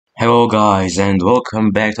Hello guys and welcome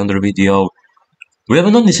back to another video. We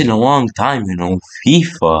haven't done this in a long time,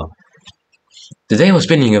 FIFA. Today I was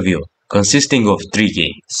spinning a wheel consisting of 3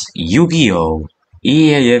 games: Yu-Gi-Oh!,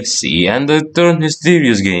 EAFC, and the third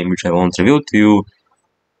mysterious game which I won't reveal to you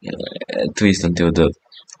at least until the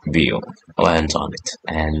wheel lands on it.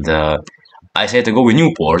 And I said to go with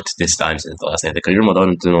Newport this time since the last night the career mode. I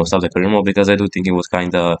wanted to stop the career mode because I do think it was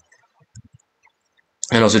kinda,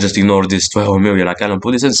 and also just ignore this 12 million. I kind of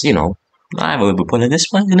put this as, I have a little bit of fun in this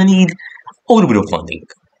one, and I need a little bit of funding,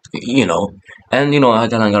 and I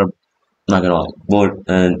kind of got not gonna bored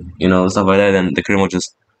and stuff like that, and the crew was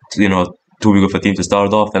just too big of a team to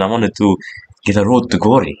start off, and I wanted to get a road to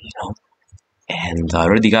glory, and I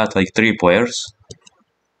already got like 3 players,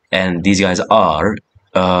 and these guys are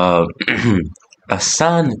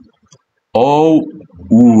Asan Oue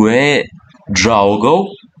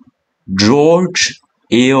Drago, George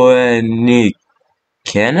Ioannikena,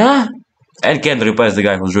 and can't replace the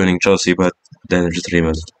guy who's joining Chelsea, but then just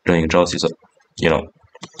was joining Chelsea, so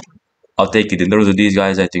I'll take it. In terms of these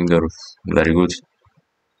guys, I think they're very good,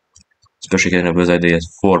 especially getting because they have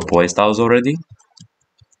 4 playstyles already.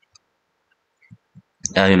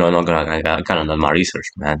 And I'm not gonna I kind of done my research,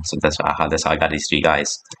 man. So that's how I got these 3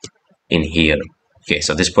 guys in here. Okay,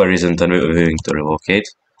 so this player isn't willing to relocate.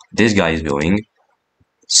 This guy is willing.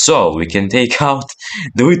 So we can take out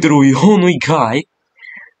the literally only guy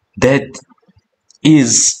that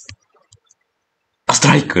is a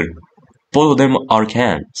striker. Both of them are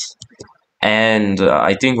cans. And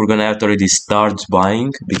I think we're gonna have to already start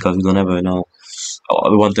buying because we don't have we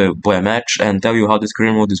want to play a match and tell you how this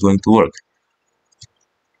career mode is going to work.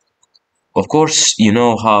 Of course, you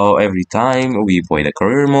know how every time we play the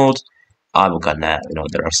career mode, I'm gonna,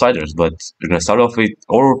 there are sliders, but we're gonna start off with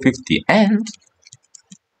over 50, and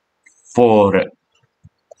for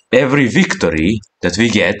every victory that we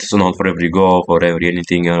get, so not for every goal, for every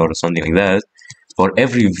anything or something like that, for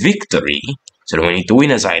every victory, so we need to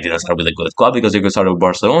win. As I didn't start with a good club because we could start with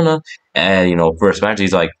Barcelona, and first match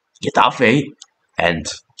is like Getafe, and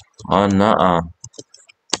and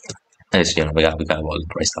it's, we got about the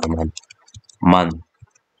price tag, man.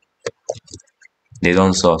 They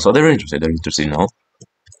don't so they're interested. They're interested now.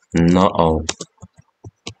 No.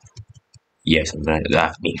 Yes, I'm gonna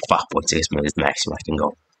have me 5.6 minutes maximum I can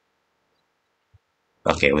go.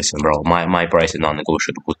 Okay, listen, bro. My price is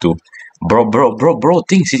non-negotiable too. Bro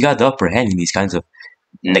thinks he's got the upper hand in these kinds of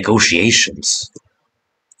negotiations.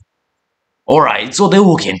 Alright, so they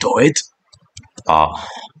look into it.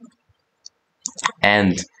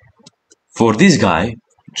 And for this guy,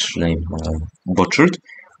 which name butchered,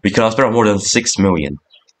 we can spare more than 6 million.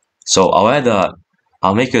 So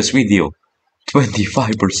I'll make a sweet deal.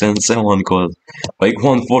 25% sell on cost, like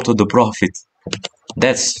 1/4 of the profit.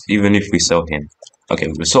 That's even if we sell him. Okay,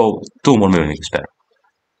 so 2 more million to spare.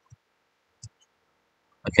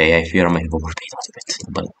 Okay, I fear I might have overpaid a little bit,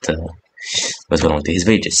 but let's go on to his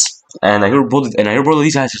wages. And I heard both of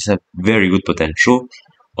these guys have very good potential,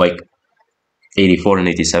 like 84 and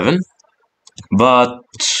 87. But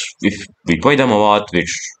if we play them a lot,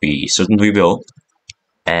 which we certainly will,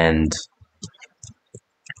 and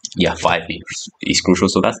yeah, 5 years is crucial.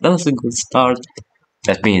 So that was a good start.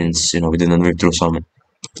 That means we didn't live through some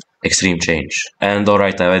extreme change. And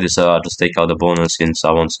alright, I had this just take out the bonus since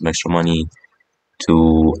I want some extra money to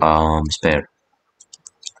spare.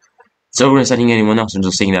 So we're not sending anyone else. I'm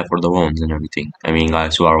just saying that for the loans and everything. I mean,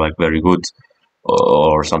 guys who are like very good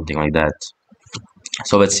or something like that.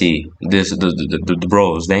 So let's see. The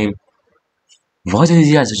bro's name. Why do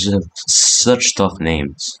these guys have such tough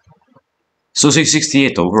names? So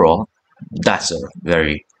 668 overall. That's a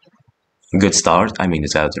very good start. I mean,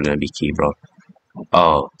 these guys are gonna be key, bro.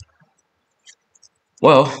 Oh.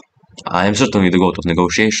 Well, I am certainly the goat of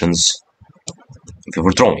negotiations if you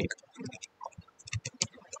were throwing.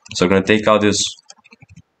 So we're gonna take out this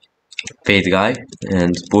paid guy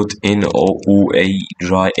and put in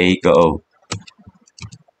Ouedraego.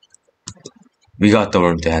 We got to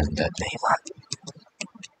learn to handle that name, man.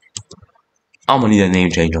 I'm gonna need a name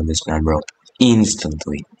change on this man, bro.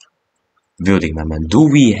 Instantly. Building, my man. Do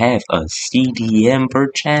we have a CDM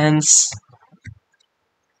perchance?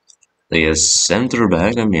 Yes, center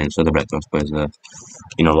back. I mean, center back was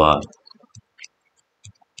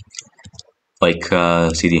like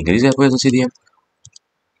CDM. Can these guys play as a CDM?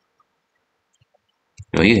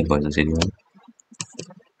 No, he can play as a CDM.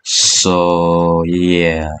 So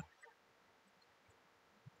yeah.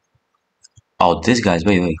 Oh, this guy's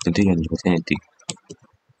wait, continue with anything.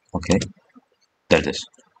 Okay, there it is.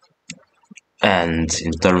 And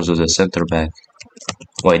in terms of the center back,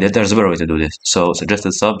 wait, there's a better way to do this. So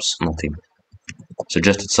suggested subs, nothing.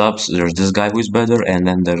 Suggested subs, there's this guy who is better, and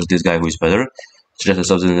then there's this guy who is better. Suggested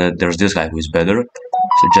subs, and then there's this guy who is better.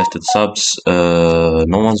 Suggested subs, no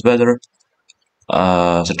one's better.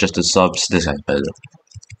 Suggested subs, this guy's better.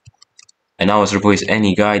 And now let's replace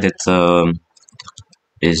any guy that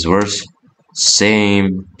is worse.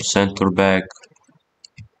 Same center back.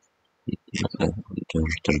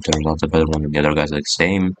 There's not a better one, and the other guy's like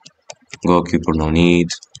same. Goalkeeper, no need.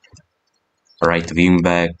 Right wing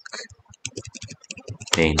back.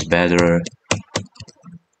 Paint better.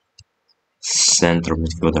 Center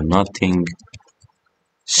midfielder, nothing.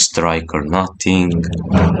 Striker, nothing.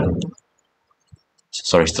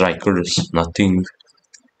 Sorry, strikers, nothing.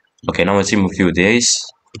 Okay, now let's see in a few days.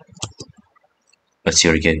 Let's see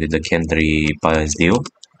what we get with the Kendry Pies deal.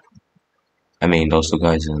 I mean, those two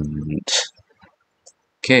guys and...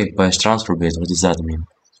 Okay, Pies transfer base, what does that mean?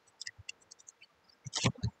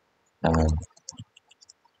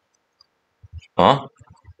 Huh?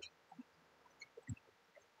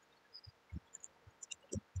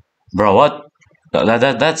 Bro, what?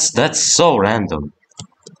 That's so random.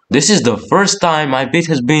 This is the first time my bid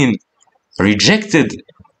has been rejected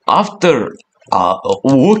after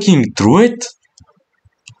looking through it.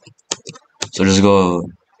 So just go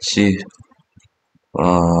see.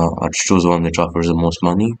 I'll choose one which offers the most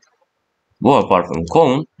money. Well, apart from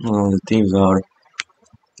Cone, the teams are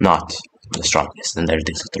not the strongest, and there's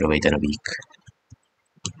this to wait a week.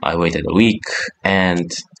 I waited a week,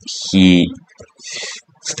 and he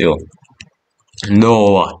still no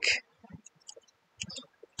luck.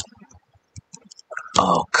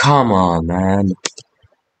 Oh, come on, man.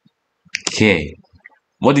 Okay.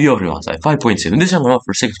 What did you offer last time? 5.7. This time I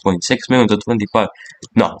offer 6.6 million to 25.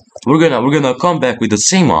 No, we're gonna come back with the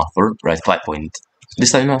same offer, right? 5 point.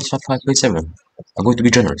 This time not 5.7. I'm going to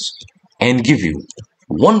be generous and give you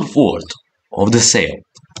 1/4 of the sale.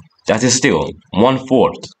 That is still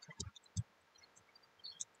 1/4.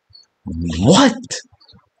 What?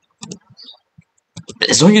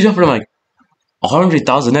 So you offer like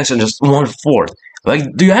 100,000 extra, just 1/4. Like,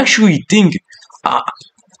 do you actually think?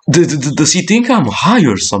 Does he think I'm high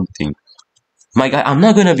or something? My guy, I'm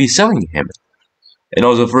not gonna be selling him. And it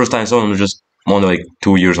was the first time someone was just only like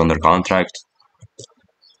 2 years under contract.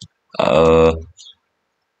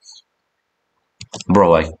 Bro,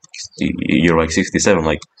 like you're like 67.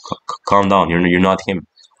 Like, calm down. You're not him.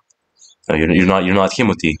 You're not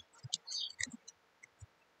Timothy.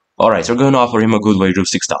 All right, so we're gonna offer him a good wage of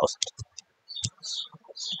 6,000.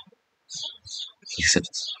 Except,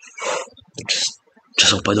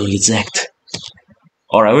 just hope I don't get sacked.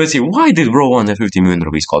 All right, let's see. Why did bro want a 50 million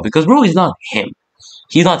rupees call? Because bro is not him.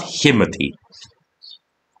 He's not Timothy.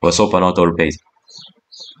 Let's hope I'm not overpaid.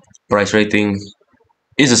 Price rating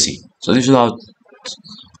is a C. So this is not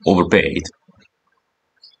overpaid.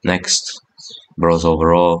 Next, bros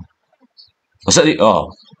overall.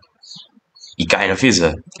 Oh, he kind of is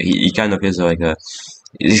a. He kind of is like a.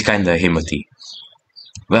 He's kind of Timothy.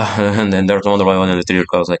 Well, and then there's another one in the 3-year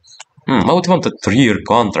contract. I was like, I would want a 3-year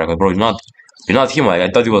contract, but bro, you're not him. Like, I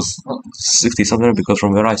thought he was 60 something because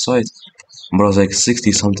from where I saw it, bro, was like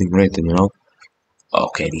 60 something rated, you know.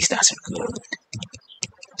 Okay, these stats are good.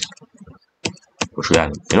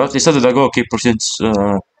 You know, they said that the goalkeeper since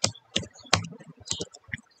the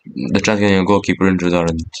chance getting a goalkeeper injured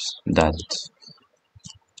aren't that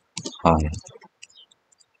high.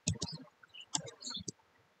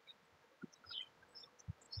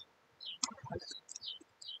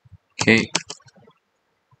 Okay.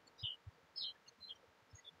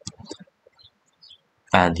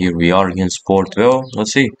 And here we are against Portville.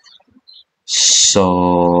 Let's see.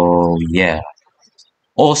 So yeah.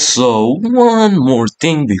 Also, one more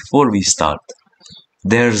thing before we start.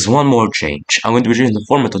 There's one more change. I'm going to be changing the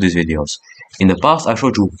format of these videos. In the past, I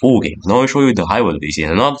showed you full games. Now I show you the highlight of these games.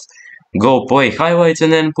 And not go play highlights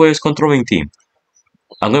and then play as controlling team.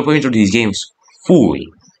 I'm going to play through these games fully.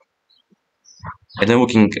 And then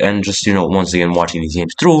looking and just, you know, once again watching these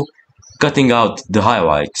games through, cutting out the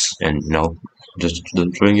highlights and, you know, just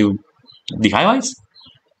showing you the highlights.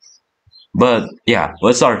 But yeah,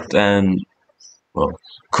 let's start and, well,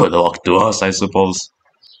 good luck to us, I suppose.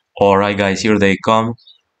 Alright guys, here they come.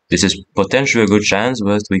 This is potentially a good chance,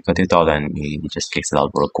 but we cut it out and he just kicks it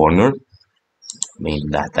out for a corner. I mean,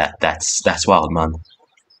 that's wild, man.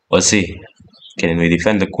 Let's see. Can we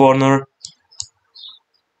defend the corner?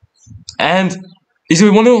 And is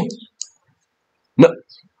it 1-0? No.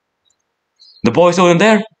 The ball is still in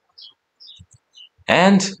there.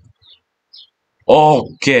 And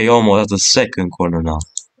okay, almost that's the second corner now.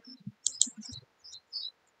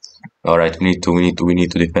 Alright, we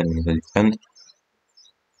need to defend.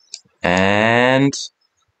 And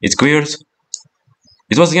it's cleared.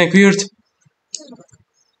 It was again cleared.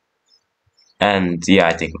 And yeah,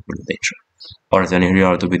 I think we're in danger. Alright, then here we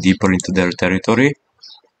are to be deeper into their territory.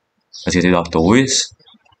 Let's get it up to Luis.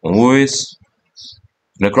 Luis.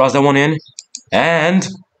 Gonna cross that one in. And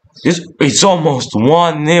it's almost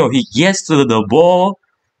 1-0. He gets to the ball,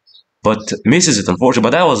 but misses it, unfortunately.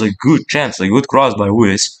 But that was a good chance, a good cross by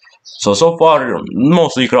Luis. So far,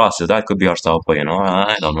 mostly crosses. That could be our style play, you know.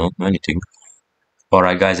 I don't know, anything.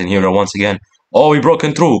 Alright, guys, and here once again. Oh, he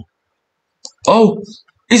broken through. Oh,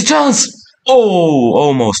 his chance. Oh,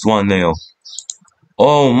 almost 1-0.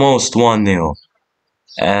 Almost 1-0.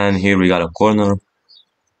 And here we got a corner.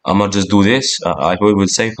 I'm gonna just do this. I thought it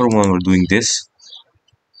was safer when we're doing this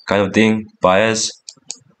kind of thing. Baez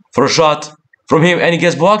for a shot from him, and he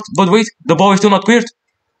gets blocked. But wait, the ball is still not cleared.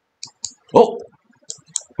 Oh,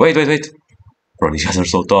 wait. Bro, these guys are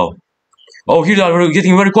so tall. Oh, here they are. We're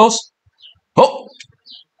getting very close. Oh,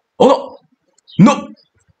 oh no.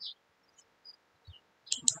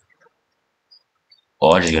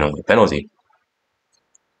 Oh, I'm just gonna get a penalty.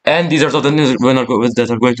 And these are the things that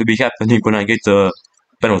are going to be happening when I get the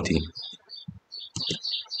penalty.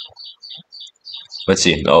 Let's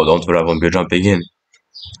see. No, don't worry, I won't be jumping in.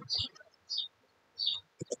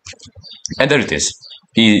 And there it is.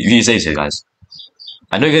 He saves it, guys.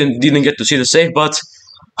 I know you didn't get to see the save, but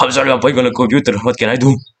I'm sorry, I'm playing on a computer. What can I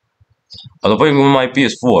do? I'm playing on my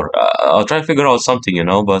PS4. I'll try to figure out something, you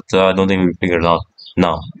know, but I don't think we figured it out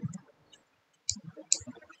now.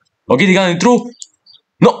 Okay, he got it through.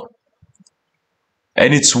 No.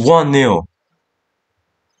 And it's 1-0.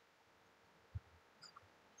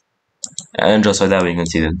 And just like that, we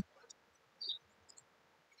conceded.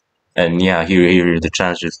 And yeah, here are the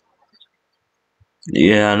chances.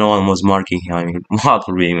 Yeah, no one was marking him. I mean, what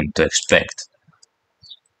were we even to expect?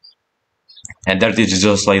 And that is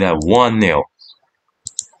just like that, 1-0.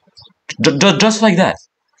 Just like that.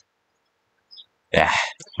 Yeah,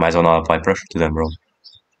 might as well not apply pressure to them, bro.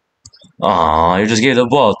 Ah, you just gave the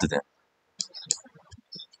ball to them.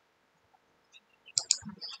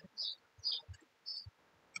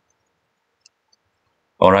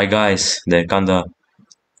 Alright, guys, they're kinda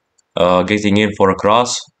getting in for a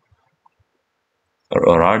cross.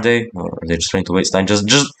 Or are they? Or are they just trying to waste time? Just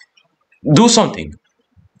do something.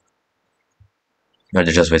 No,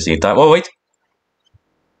 they're just wasting time. Oh, wait.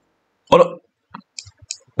 Oh, no.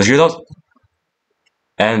 Let's get out.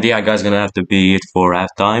 And yeah, guys, gonna have to be it for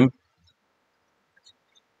halftime.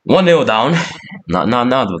 1-0 down.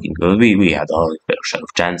 Not looking good. We had our fair share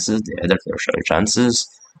of chances. They had their fair share of chances.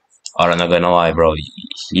 I'm not gonna lie, bro.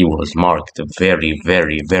 He was marked very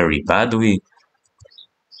badly.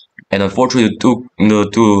 And unfortunately, the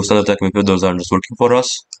two standard attack midfielders aren't just working for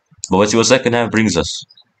us. But let's see what second half brings us.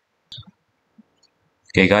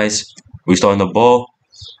 Okay, guys, we start on the ball.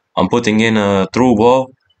 I'm putting in a through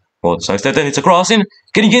ball. Oh, it's like that, and it's a crossing.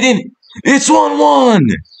 Can you get in? It's 1-1.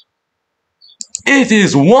 It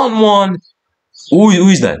is 1-1. Who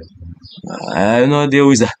is that? I have no idea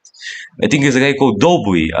who is that. I think it's a guy called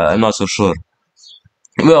Dobby. I'm not so sure.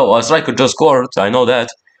 Well, a striker just scored. I know that.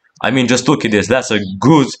 I mean, just look at this. That's a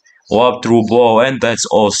good lob through ball, and that's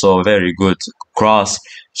also a very good cross.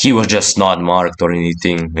 He was just not marked or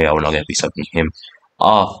anything. Yeah, we're not gonna be sucking him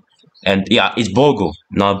off. And yeah, it's Bogo,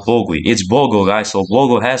 not Bogui. It's Bogo, guys. So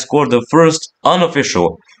Bogo has scored the first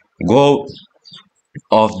unofficial goal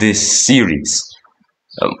of this series.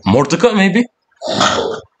 More to come, maybe.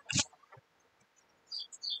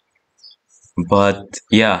 But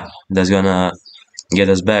yeah, that's gonna get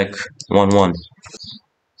us back 1-1.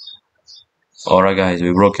 Alright, guys,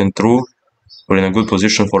 we've broken through. We're in a good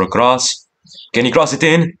position for a cross. Can he cross it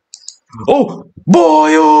in? Oh,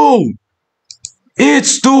 boy!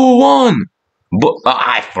 It's 2-1. But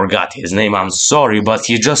I forgot his name. I'm sorry, but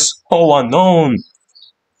he's just so unknown.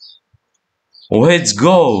 Let's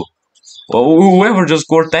go. Whoever just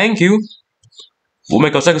scored, thank you. We'll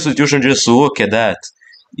make a second substitution. Just look at that.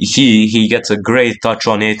 He gets a great touch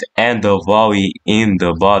on it and the volley in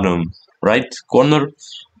the bottom right corner.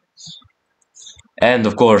 And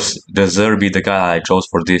of course, the Zerbi, the guy I chose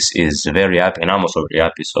for this, is very happy, and I'm also very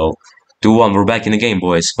happy. So 2-1, we're back in the game,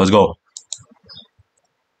 boys. Let's go.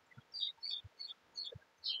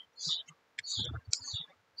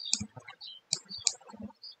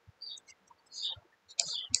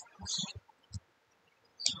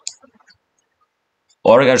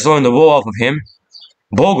 Alright, guys, throwing the ball off of him.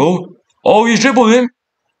 Bogo. Oh, he dribbled him.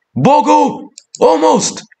 Bogo!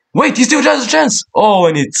 Almost! Wait, he still has a chance! Oh,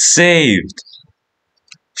 and it's saved.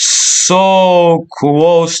 So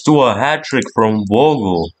close to a hat-trick from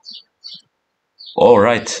Bogo.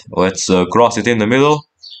 Alright, let's cross it in the middle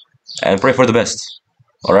and pray for the best.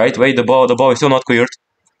 Alright, wait, the ball is still not cleared.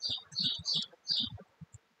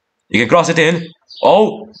 You can cross it in.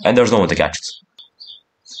 Oh, and there's no one to catch it.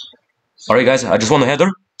 Alright, guys, I just want a header.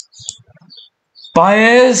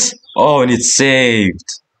 Paez! Oh, and it's saved.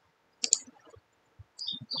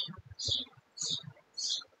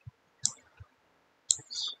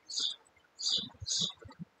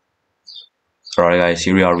 Alright, guys,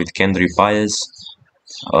 here we are with Kendry Paez.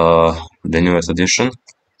 The newest addition.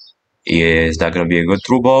 Is that gonna be a good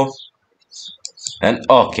through ball? And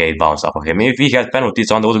okay, bounce up. Okay, maybe if he had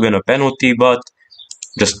penalties on, there would have been a penalty, but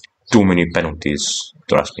just too many penalties.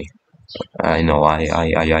 Trust me. I know.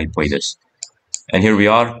 I play this. And here we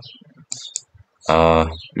are.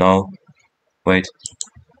 No. Wait.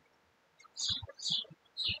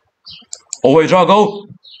 Oh wait, Drago!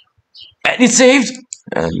 And it's saved!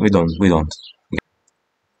 And we don't.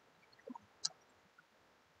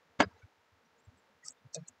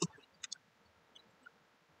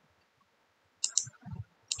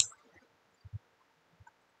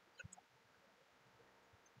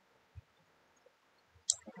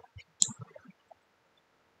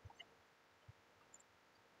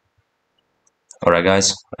 Alright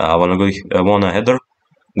guys, I want a header.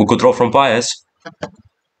 Good control from Paez.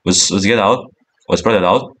 Let's get out. Let's spread it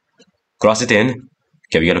out. Cross it in.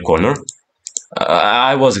 Okay, we get a corner.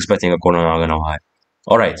 I was expecting a corner, not gonna lie.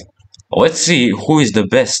 Alright, let's see who is the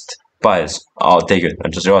best Paez. I'll take it. I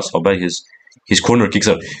just realized how bad his corner kicks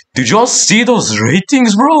are. Did y'all see those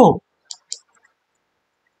ratings, bro?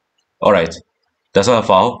 Alright, that's not a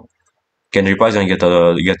foul. Kendry Paez gonna get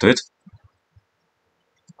to it.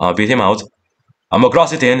 I'll beat him out. I'm gonna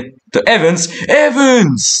cross it in to Evans.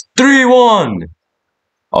 Evans! 3-1!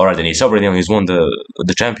 Alright, then he's celebrating. He's won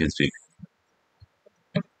the Champions League.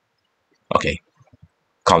 Okay.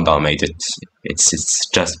 Calm down, mate. It's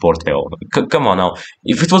just Portvale. Come on now.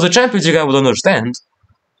 If it was a Champions League, I would understand.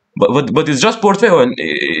 But it's just Portvale, and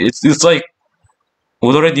it's like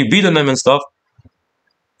we've already beaten them and stuff.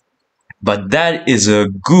 But that is a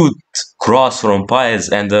good cross from Paez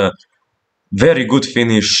and a very good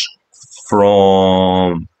finish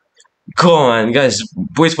from. Come on, guys.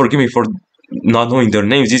 Please forgive me for not knowing their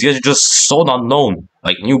names. These guys are just so not known.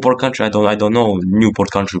 Like Newport Country, I don't know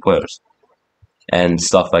Newport Country players and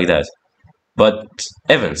stuff like that. But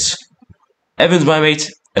Evans, my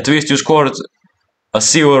mate. At least you scored a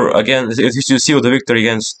sealer again. At least you sealed the victory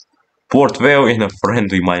against Port Vale in a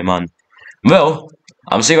friendly, my man. Well,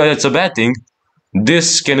 I'm saying that it's a bad thing.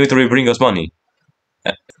 This can literally bring us money.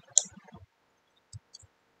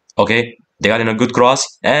 Okay, they got in a good cross,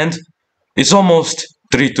 and it's almost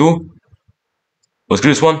 3-2. Let's do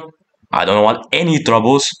this one. I don't want any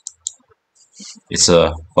troubles. It's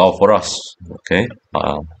a foul for us. Okay,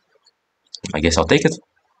 I guess I'll take it.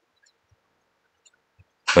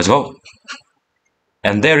 Let's go.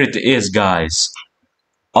 And there it is, guys.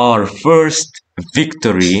 Our first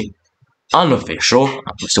victory, unofficial.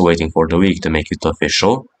 I'm still waiting for the week to make it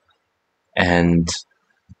official. And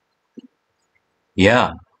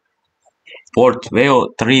yeah, Port Vale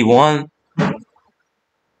 3-1.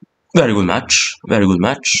 Very good match. Very good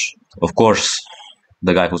match. Of course,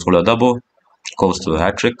 the guy who scored a double goes to the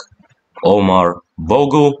hat trick. Omar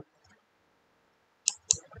Bogle.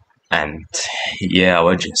 And yeah,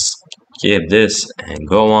 we'll just keep this and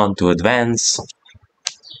go on to advance.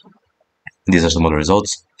 These are some other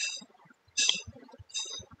results.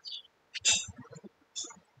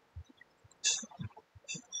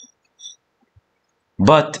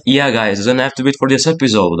 But yeah, guys, it's gonna have to wait for this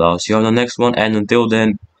episode. I'll see you on the next one, and until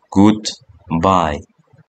then, goodbye.